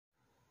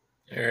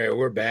All right,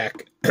 we're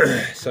back.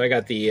 So I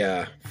got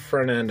the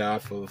front end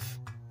off of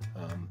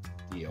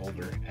the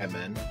older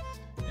MN,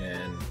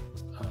 and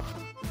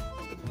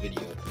the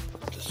video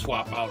to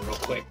swap out real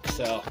quick.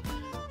 So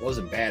it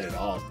wasn't bad at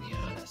all, to be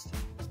honest.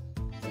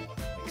 Like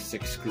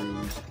 6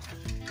 screws.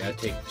 Got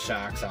to take the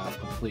shocks off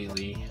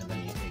completely, and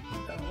then you take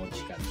once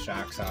you got the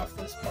shocks off,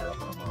 this part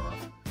will come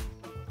off,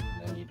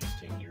 and then you just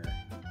take your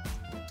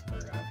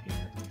part off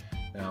here.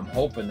 Now I'm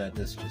hoping that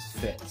this just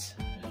fits,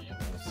 and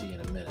we'll see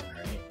in a minute,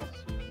 right?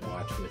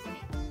 Watch with me.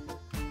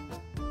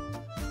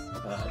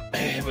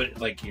 But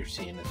like you're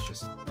seeing, it's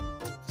just,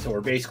 so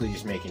we're basically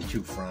just making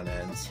 2 front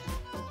ends.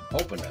 I'm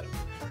hoping that it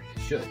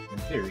should, in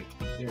theory.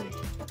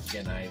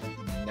 Again,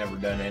 I've never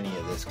done any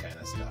of this kind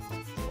of stuff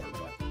before,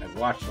 but I've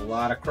watched a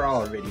lot of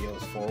crawler videos,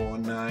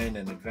 419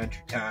 and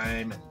Adventure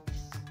Time,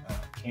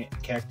 and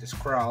cactus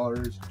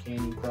crawlers,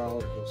 canyon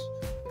crawlers.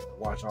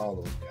 Watch all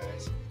those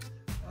guys.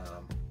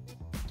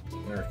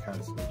 They're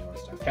constantly doing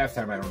stuff. Half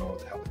the time I don't know what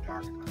the hell they're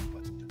talking about,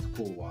 but it's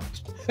cool to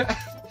watch.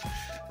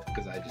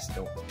 Because I just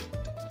don't,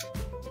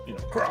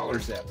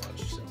 crawlers that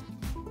much. So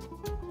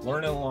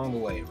learning along the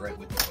way, right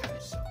with you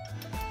guys.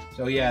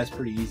 So yeah, it's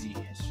pretty easy.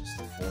 It's just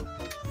the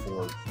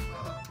four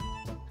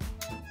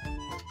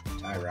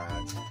tie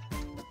rods,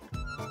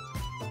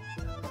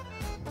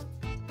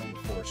 and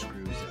 4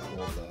 screws that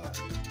hold the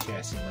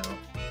chassis mount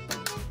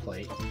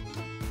plate.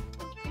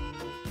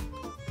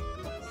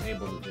 I'm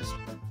able to just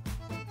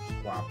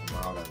swap them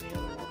out on the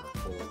other one or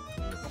pull it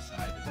to the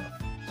side enough.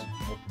 So I'm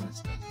hoping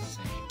this does the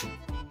same.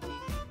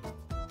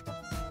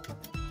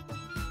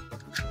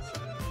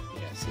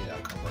 Yeah, see,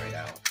 that'll come right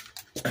out.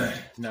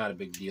 Not a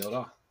big deal at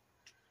all.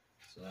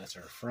 So that's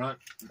our front,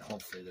 and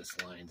hopefully this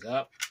lines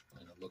up,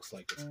 and it looks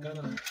like it's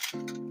gonna.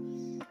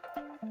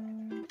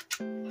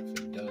 If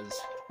it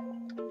does,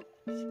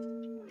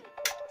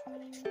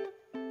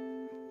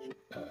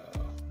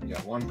 we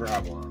got one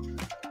problem.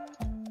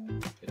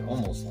 It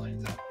almost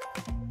lines up.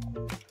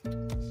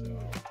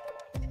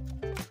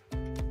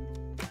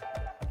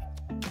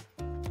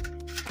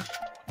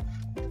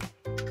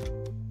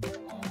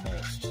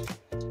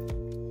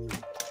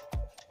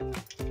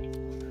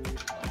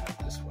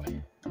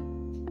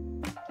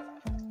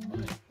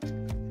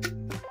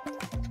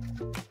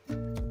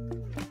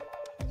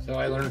 So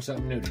I learned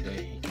something new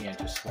today. You can't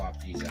just swap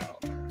these out.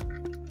 Yeah,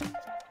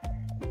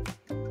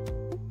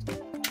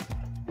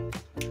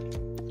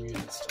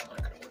 it's still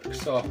not going to work.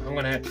 So I'm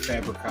going to have to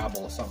fabric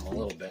cobble something a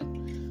little bit.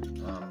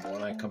 But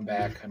when I come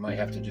back, I might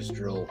have to just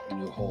drill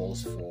new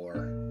holes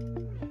for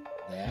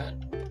that.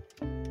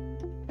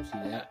 See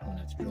that? I'm going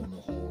to have to drill a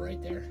new hole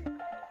right there.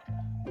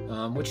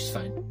 Which is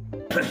fine.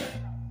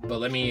 But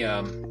let me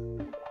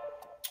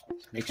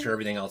make sure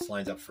everything else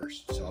lines up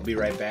first. So I'll be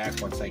right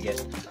back once I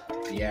get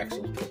the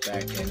axles put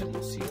back in, and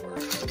we'll see where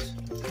it goes.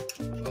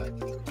 But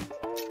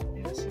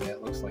yeah, see,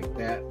 that looks like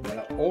that.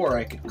 But, or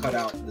I could cut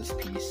out this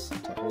piece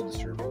to hold the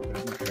servo, but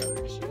I'm not sure I'll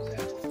just use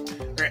that.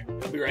 Alright,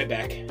 I'll be right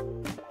back.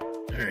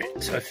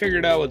 Alright, so I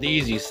figured out what the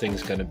easiest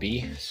thing's going to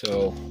be.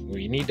 So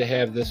we need to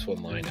have this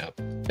one line up,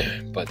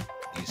 but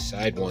these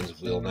side ones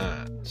will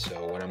not.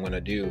 So what I'm going to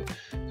do is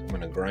I'm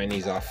going to grind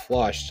these off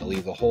flush to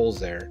leave the holes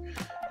there.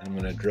 I'm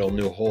going to drill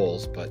new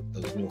holes, but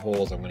those new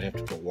holes I'm going to have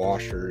to put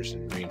washers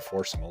and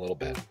reinforce them a little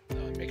bit.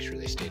 Make sure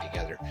they stay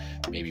together.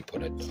 Maybe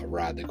put a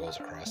rod that goes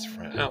across the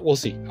front. We'll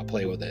see. I'll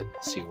play with it,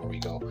 see where we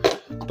go.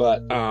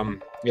 But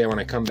yeah, when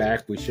I come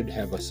back, we should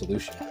have a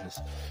solution. Because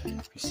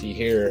if you see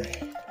here,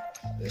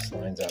 this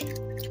lines up.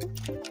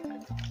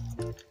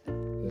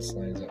 This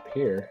lines up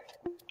here,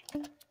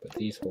 but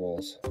these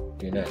holes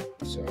do not.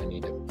 So I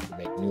need to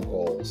make new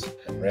holes.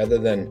 And rather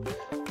than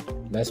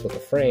mess with the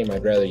frame,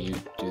 I'd rather you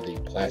do the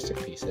plastic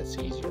piece. That's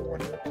the easier one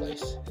to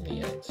replace in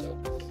the end. So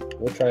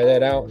we'll try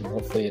that out, and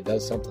hopefully it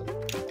does something.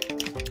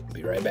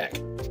 Be right back.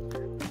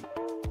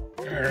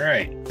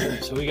 Alright,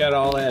 so we got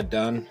all that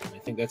done. I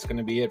think that's going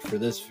to be it for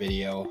this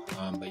video,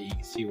 but you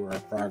can see where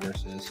our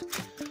progress is.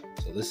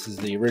 So this is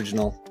the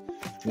original.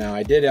 Now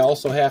I did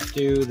also have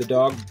to, the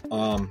dog,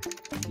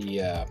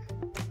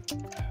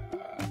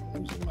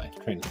 losing my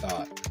train of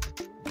thought.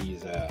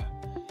 These,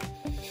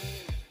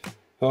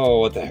 oh,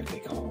 what the heck they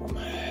call them?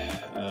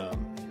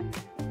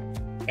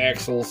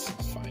 Axles,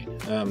 fine.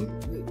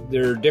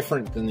 They're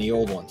different than the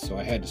old ones, so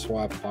I had to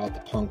swap out the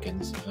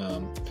pumpkins.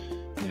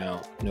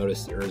 Now,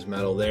 notice there is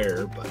metal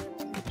there, but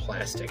the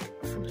plastic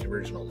from the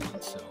original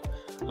one. So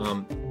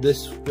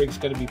this rig's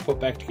going to be put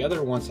back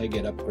together once I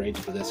get upgrades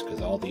for this,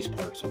 because all these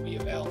parts will be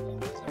available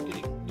because I'm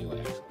getting new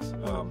axles.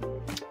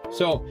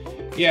 So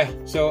yeah,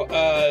 so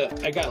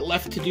I got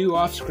left to do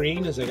off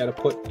screen is I got to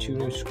put 2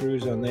 new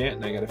screws on that,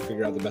 and I got to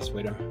figure out the best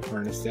way to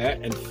harness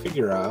that and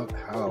figure out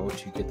how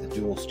to get the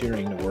dual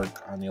steering to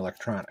work on the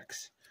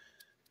electronics.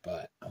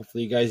 But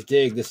hopefully you guys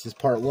dig. This is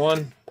part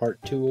 1.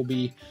 Part 2 will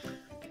be,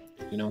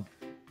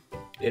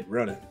 it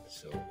running.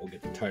 So we'll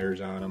get the tires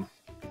on them.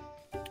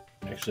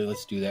 Actually,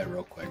 let's do that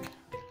real quick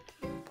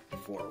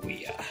before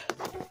we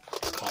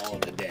call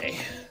it a day,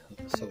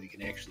 so you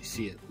can actually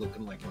see it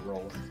looking like a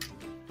roller.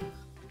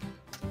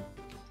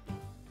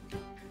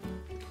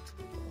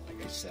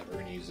 Like I said, we're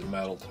going to use the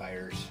metal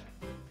tires.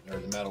 or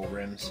the metal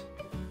rims,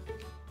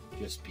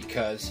 just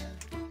because.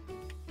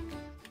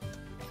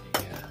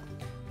 Yeah.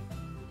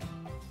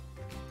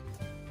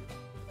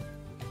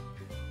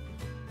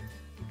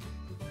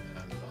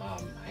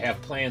 I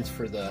have plans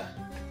for the,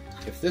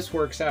 if this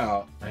works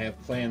out, I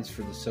have plans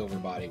for the silver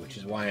body, which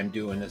is why I'm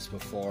doing this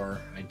before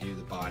I do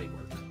the body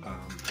work.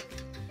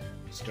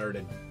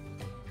 Started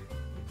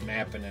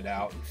mapping it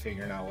out and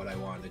figuring out what I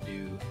want to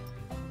do.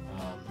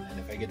 And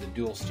if I get the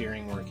dual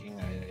steering working,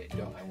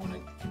 I want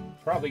to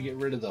probably get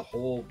rid of the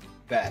whole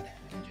bed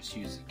and just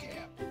use the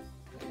cab.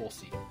 We'll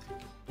see.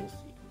 We'll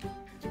see.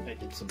 I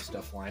did some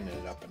stuff lining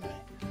it up, and I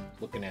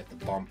looking at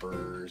the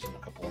bumpers and a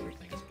couple other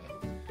things,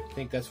 but I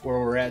think that's where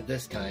we're at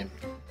this time.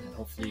 And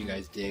hopefully you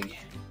guys dig.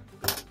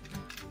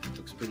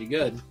 Looks pretty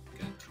good.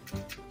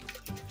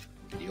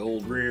 Got the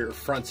old rear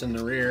fronts in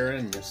the rear,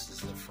 and this is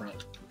the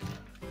front.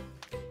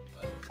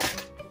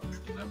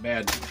 But not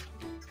bad.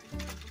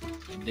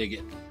 I dig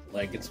it.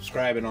 Like and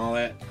subscribe and all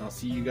that. I'll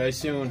see you guys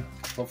soon.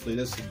 Hopefully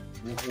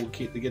we'll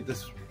keep to get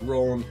this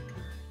rolling,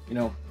 you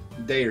know,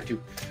 a day or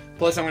two.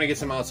 Plus I'm gonna get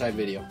some outside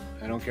video.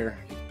 I don't care.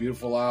 It's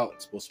beautiful out.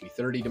 It's supposed to be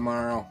 30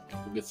 tomorrow.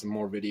 We'll get some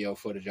more video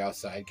footage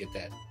outside. Get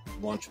that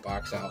lunch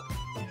box out.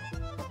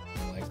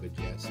 All that good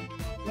jazz.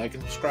 Like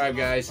and subscribe,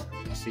 guys.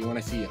 I'll see you when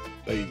I see you.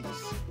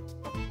 Peace.